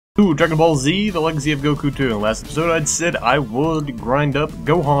Ooh, Dragon Ball Z, The Legacy of Goku 2. In the last episode I'd said I would grind up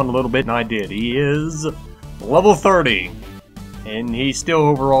Gohan a little bit, and I did. He is level 30. And he's still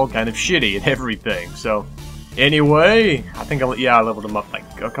overall kind of shitty at everything, so... Anyway, I think I leveled him up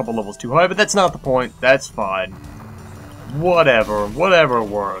like a couple levels too high, but that's not the point. That's fine. Whatever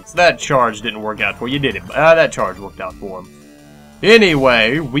works. That charge didn't work out for you, did it? That charge worked out for him.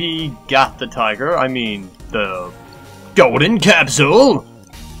 Anyway, we got the tiger, the golden capsule!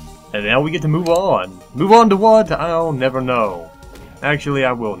 And now we get to move on. Move on to what? I'll never know. Actually,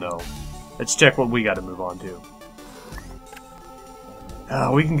 I will know. Let's check what we gotta move on to.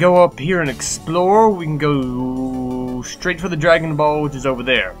 We can go up here and explore. We can go straight for the Dragon Ball, which is over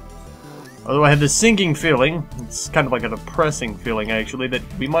there. Although I have this sinking feeling, it's kind of like a depressing feeling actually, that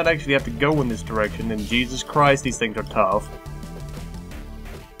we might actually have to go in this direction, and Jesus Christ, these things are tough.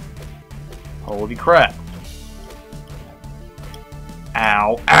 Holy crap.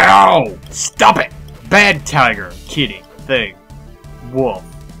 Ow. Ow! Stop it! Bad tiger, kitty, thing, wolf.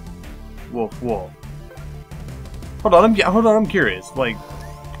 Wolf, wolf. Hold on, I'm curious, like...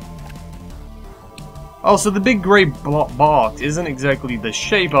 Oh, so the big gray box isn't exactly the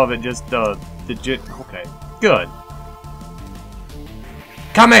shape of it, just okay, good.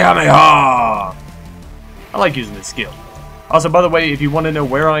 Kamehameha! I like using this skill. Also, by the way, if you want to know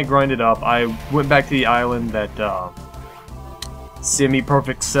where I grinded up, I went back to the island that,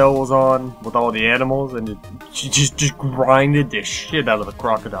 Semi-Perfect Cell was on, with all the animals, and just grinded the shit out of the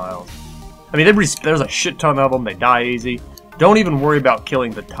crocodiles. There's a shit ton of them, they die easy. Don't even worry about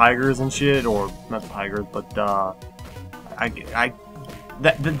killing the tigers and shit, or, not the tigers, but, the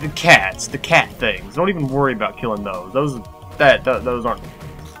cats, the cat things. Don't even worry about killing those. Those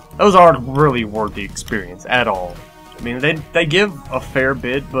aren't really worth the experience at all. They give a fair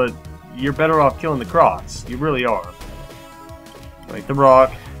bit, but you're better off killing the crocs. You really are. Like the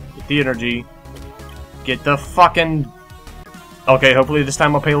rock, get the energy, get the fucking... Okay, hopefully this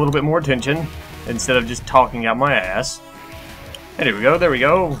time I'll pay a little bit more attention, instead of just talking out my ass. And here we go, there we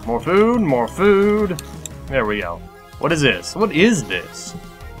go. More food, more food. There we go. What is this? What is this?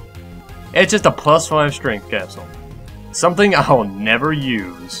 It's just a +5 strength capsule. Something I'll never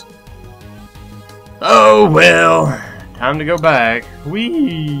use. Oh well, time to go back.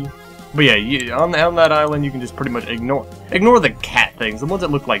 Whee! But yeah, on that island you can just pretty much ignore the cat things, the ones that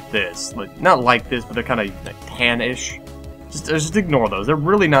look like this. Like, not like this, but they're kind of like tan-ish. Just ignore those. They're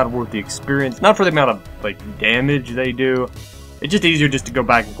really not worth the experience. Not for the amount of like damage they do. It's just easier just to go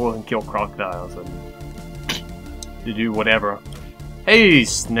back and forth and kill crocodiles and to do whatever. Hey,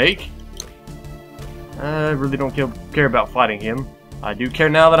 Snake! I really don't care about fighting him. I do care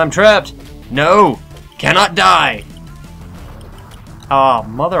now that I'm trapped. No! Cannot die! Ah,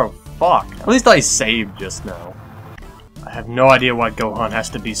 mother of fuck. At least I saved just now. I have no idea why Gohan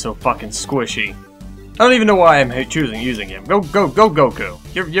has to be so fucking squishy. I don't even know why I'm using him. Go Goku.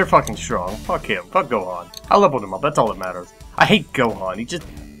 You're fucking strong. Fuck him. Fuck Gohan. I leveled him up, that's all that matters. I hate Gohan. He just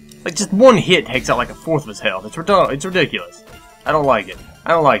one hit takes out like a fourth of his health. It's ridiculous. I don't like it. I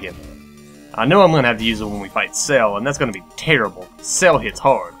don't like him. I know I'm gonna have to use it when we fight Cell, and that's gonna be terrible. Cell hits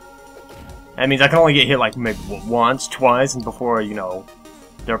hard. That means I can only get hit like maybe once, twice, and before, you know,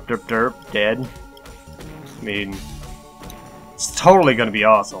 derp, dead. It's totally gonna be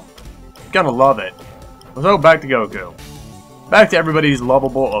awesome. Gonna love it. So, back to Goku. Back to everybody's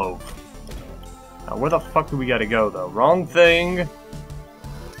lovable oaf. Now, where the fuck do we gotta go, though? Wrong thing.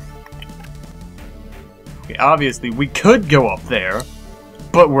 Okay, obviously, we could go up there,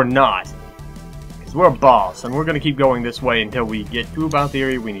 but we're not. Because we're a boss, and we're gonna keep going this way until we get to about the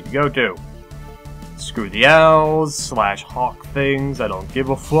area we need to go to. Screw the owls, / hawk things, I don't give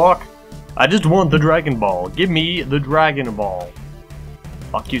a fuck. I just want the Dragon Ball. Give me the Dragon Ball.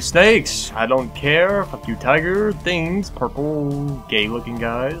 Fuck you snakes, I don't care. Fuck you tiger things, purple, gay looking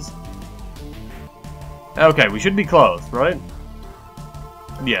guys. Okay, we should be close, right?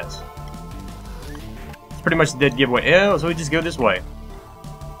 Yes. It's pretty much a dead giveaway. Yeah, so we just go this way.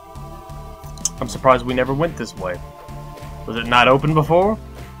 I'm surprised we never went this way. Was it not open before?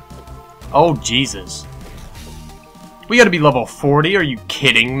 Oh, Jesus. We gotta be level 40, are you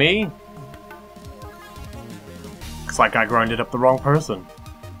kidding me? Looks like I grinded up the wrong person.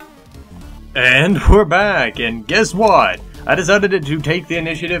 And we're back, and guess what? I decided to take the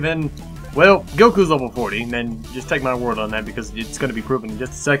initiative and, well, Goku's level 40, and then just take my word on that because it's going to be proven in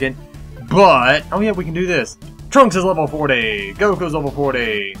just a second. But, oh yeah, we can do this. Trunks is level 40, Goku's level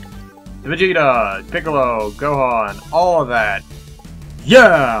 40, Vegeta, Piccolo, Gohan, all of that.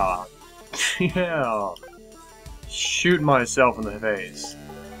 Yeah! Yeah! Shoot myself in the face.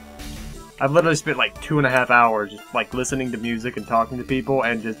 I've literally spent like 2.5 hours just like listening to music and talking to people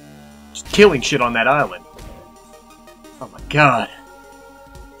and just just killing shit on that island. Oh my god.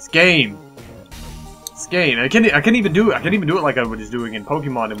 This game. I can't even do it like I was doing in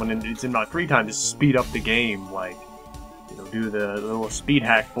Pokemon, and when it's in my free time, just speed up the game, like, you know, do the little speed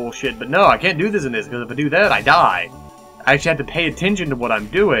hack bullshit. But no, I can't do this in this, because if I do that, I die. I actually have to pay attention to what I'm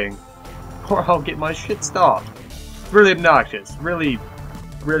doing, or I'll get my shit stopped. It's really obnoxious, really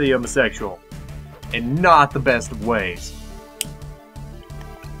homosexual, in not the best of ways.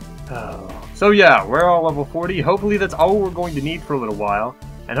 So yeah, we're all level 40. Hopefully that's all we're going to need for a little while.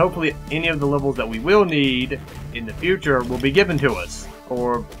 And hopefully any of the levels that we will need in the future will be given to us.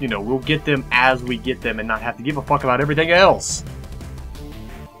 Or, you know, we'll get them as we get them and not have to give a fuck about everything else.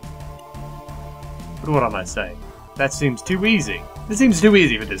 But what am I saying? That seems too easy. This seems too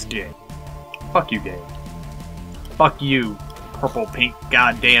easy for this game. Fuck you, game. Fuck you, purple, pink,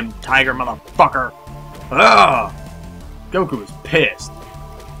 goddamn tiger motherfucker. Ah! Goku is pissed.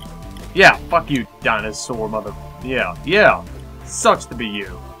 Yeah, fuck you, dinosaur mother... Yeah. Sucks to be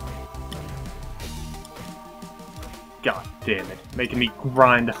you. God damn it. Making me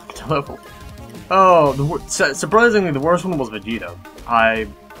grind up to level. Oh, surprisingly, the worst one was Vegeta.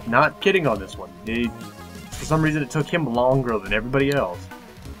 I'm not kidding on this one. For some reason, it took him longer than everybody else.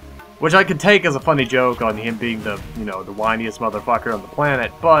 Which I could take as a funny joke on him being the, you know, the whiniest motherfucker on the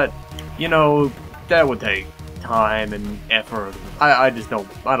planet, but, you know, that would take time and effort. I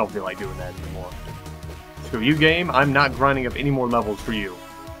don't feel like doing that anymore. Screw you, game. I'm not grinding up any more levels for you.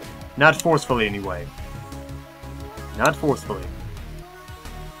 Not forcefully, anyway. Not forcefully.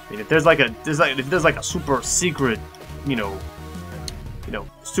 I mean, if there's like a super secret, you know,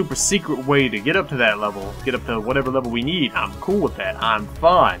 super secret way to get up to that level, get up to whatever level we need, I'm cool with that. I'm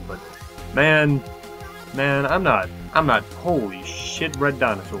fine. But man, I'm not. Holy shit, red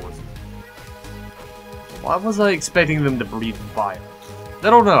dinosaurs. Why was I expecting them to breathe fire? I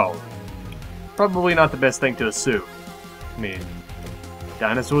don't know. Probably not the best thing to assume. I mean,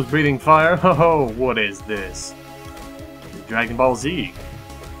 dinosaurs breathing fire? Oh, what is this? Dragon Ball Z.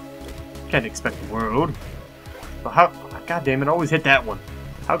 Can't expect the world. But how? God damn it! Always hit that one.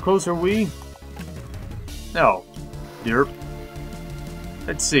 How close are we? No. Derp.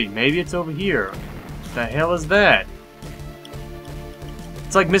 Let's see. Maybe it's over here. What the hell is that?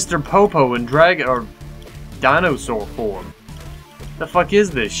 It's like Mr. Popo in Dragon or dinosaur form. The fuck is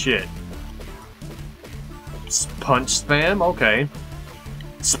this shit? Punch spam? Okay.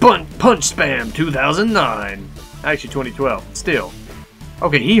 Punch spam 2009. Actually 2012. Still.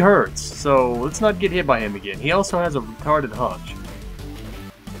 Okay, he hurts, so let's not get hit by him again. He also has a retarded hunch.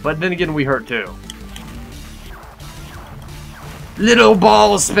 But then again, we hurt too. Little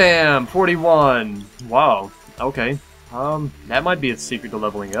ball spam 41. Wow. Okay. That might be a secret to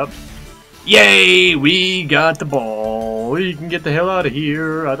leveling up. Yay! We got the ball. We can get the hell out of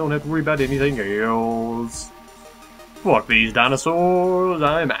here. I don't have to worry about anything else. Fuck these dinosaurs.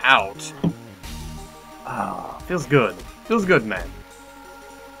 I'm out. Ah, feels good. Feels good, man.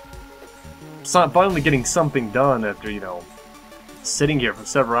 Finally getting something done after, you know, sitting here for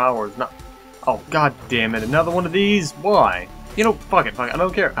several hours. Not. Oh, god damn it. Another one of these? Why? You know, fuck it. I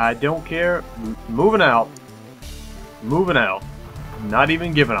don't care. I don't care. Moving out. Moving out. Not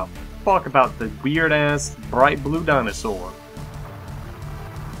even giving a fuck about the weird-ass bright blue dinosaur.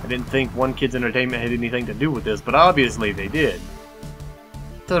 I didn't think One Kid's Entertainment had anything to do with this, but obviously they did.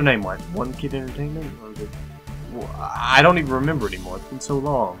 What's their name like? One Kid Entertainment? Or is it... Well, I don't even remember anymore. It's been so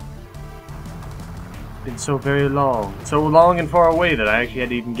long. It's been so very long. So long and far away that I actually had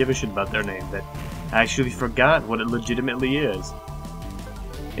to even give a shit about their name. That I actually forgot what it legitimately is.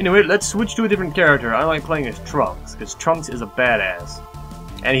 Anyway, let's switch to a different character. I like playing as Trunks, because Trunks is a badass.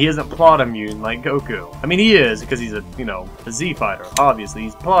 And he isn't plot immune like Goku. I mean, he is, because he's a, you know, a Z fighter. Obviously,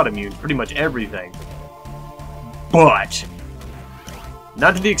 he's plot immune to pretty much everything. But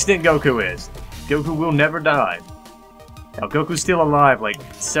not to the extent Goku is. Goku will never die. Now, Goku's still alive, like,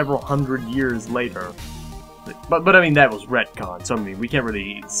 several hundred years later. But I mean, that was retcon, so I mean, we can't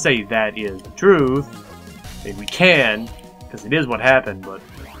really say that is the truth. I mean, we can, because it is what happened, but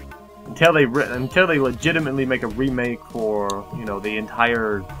until they legitimately make a remake for, you know, the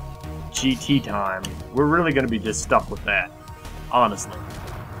entire GT time, we're really going to be just stuck with that, honestly.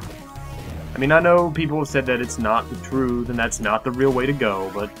 I mean, I know people have said that it's not the truth and that's not the real way to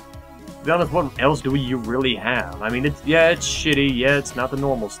go, but to be honest, what else do you really have? I mean, it's shitty, yeah, it's not the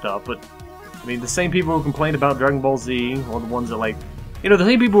normal stuff, but I mean, the same people who complained about Dragon Ball Z, or the ones that, like, you know, the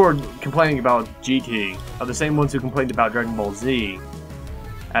same people who are complaining about GT are the same ones who complained about Dragon Ball Z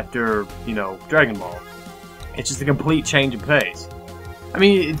after, you know, Dragon Ball. It's just a complete change of pace. I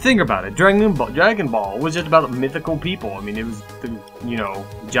mean, think about it. Dragon Ball was just about mythical people. I mean, it was, you know,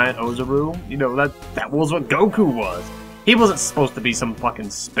 giant Ozaru. You know, that was what Goku was. He wasn't supposed to be some fucking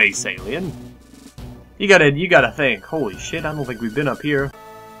space alien. You gotta think. Holy shit! I don't think we've been up here.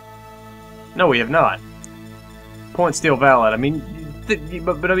 No, we have not. Point still valid. I mean,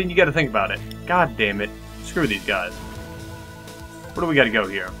 but I mean, you gotta think about it. God damn it! Screw these guys. Where do we gotta go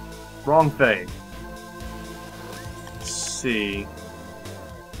here? Wrong thing. Let's see.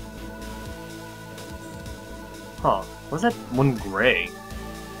 Huh. Was that one gray?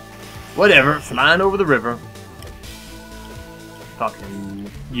 Whatever, flying over the river.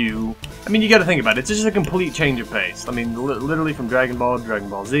 Fucking you. I mean, you gotta think about it. It's just a complete change of pace. I mean, literally from Dragon Ball to Dragon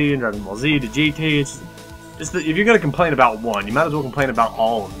Ball Z, and Dragon Ball Z to GT. It's just if you're gonna complain about one, you might as well complain about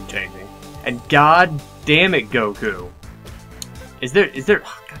all of them changing. And god damn it, Goku. Is there,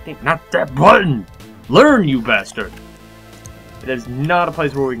 oh, god damn, not that button! Learn, you bastard! There's not a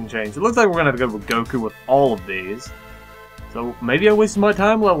place where we can change. It looks like we're gonna have to go with Goku with all of these. So maybe I wasted my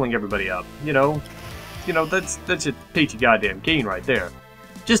time leveling everybody up. You know, that's just peachy goddamn keen right there.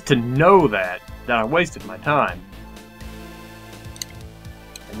 Just to know that I wasted my time.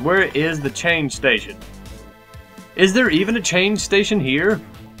 And where is the change station? Is there even a change station here?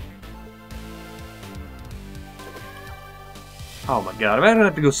 Oh my god, am I gonna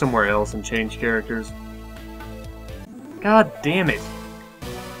have to go somewhere else and change characters? God damn it.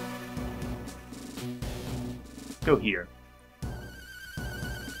 Go here.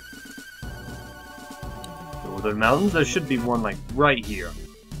 Northern Mountains, there should be one like right here.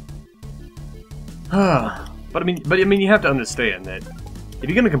 but I mean you have to understand that if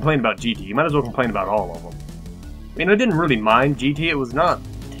you're gonna complain about GT, you might as well complain about all of them. I mean, I didn't really mind GT, it was not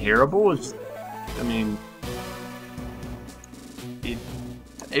terrible, it's just, I mean,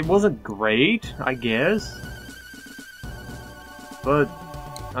 it wasn't great, I guess. But,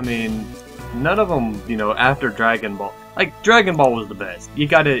 I mean, none of them, you know, after Dragon Ball. Like, Dragon Ball was the best. You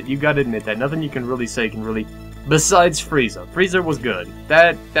gotta admit that. Nothing you can really say can really... Besides Frieza. Frieza was good.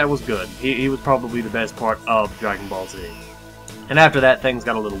 That was good. He was probably the best part of Dragon Ball Z. And after that, things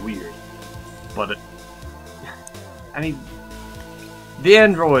got a little weird. But, I mean... The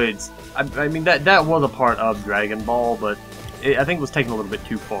androids... I mean, that was a part of Dragon Ball, but I think it was taken a little bit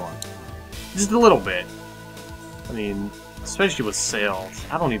too far. Just a little bit. I mean... Especially with sales.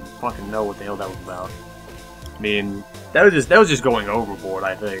 I don't even fucking know what the hell that was about. I mean, that was just going overboard,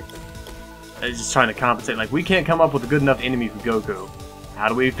 I think. I was just trying to compensate. Like, we can't come up with a good enough enemy for Goku. How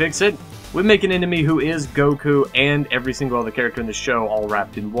do we fix it? We make an enemy who is Goku and every single other character in the show all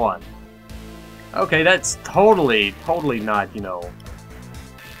wrapped in one. Okay, that's totally not, you know...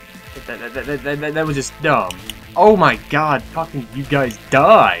 That was just dumb. Oh my god, fucking you guys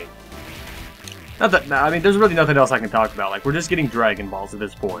die! Not that, I mean, there's really nothing else I can talk about. Like, we're just getting Dragon Balls at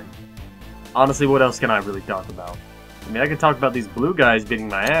this point. Honestly, what else can I really talk about? I mean, I could talk about these blue guys beating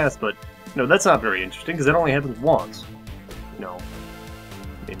my ass, but, you know, that's not very interesting, because it only happens once. You know.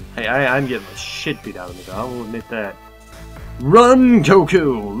 I mean, hey, I'm getting the shit beat out of me, I will admit that. Run,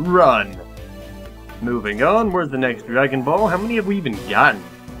 Goku! Run! Moving on, where's the next Dragon Ball? How many have we even gotten?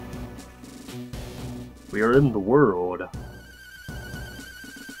 We are in the world.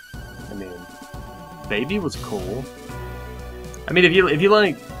 I mean... Baby was cool. I mean, if you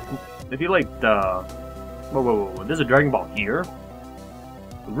like the whoa, there's a Dragon Ball here?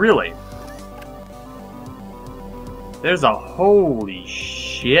 Really? There's a holy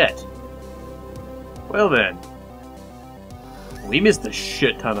shit. Well then, we missed a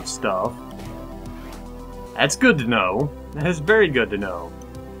shit ton of stuff. That's good to know. That is very good to know.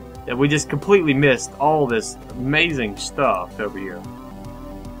 That we just completely missed all this amazing stuff over here.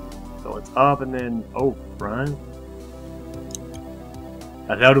 So it's up and then... Oh, Brian?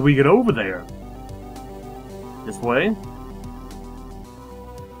 And how do we get over there? This way?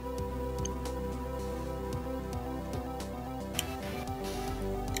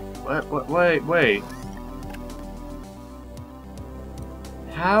 What? Wait.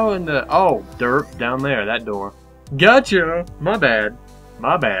 How in the... Oh, derp, down there, that door. Gotcha! My bad.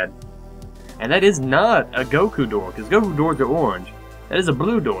 My bad. And that is not a Goku door, because Goku doors are orange. That is a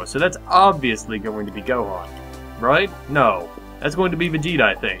blue door, so that's obviously going to be Gohan. Right? No. That's going to be Vegeta,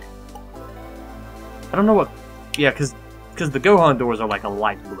 I think. I don't know what... Yeah, because the Gohan doors are like a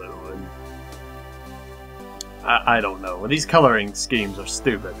light blue, and... I don't know. These coloring schemes are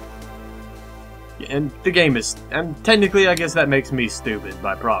stupid. And the game is... And technically, I guess that makes me stupid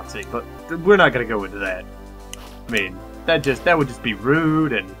by proxy, but we're not going to go into that. I mean, that would just be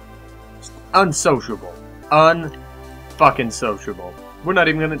rude and... unsociable. Fucking sociable. We're not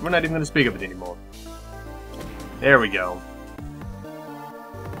even gonna speak of it anymore. There we go.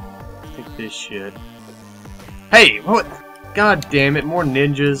 this shit. Hey, what? God damn it, more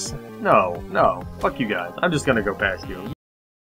ninjas. No, no. Fuck you guys. I'm just gonna go past you.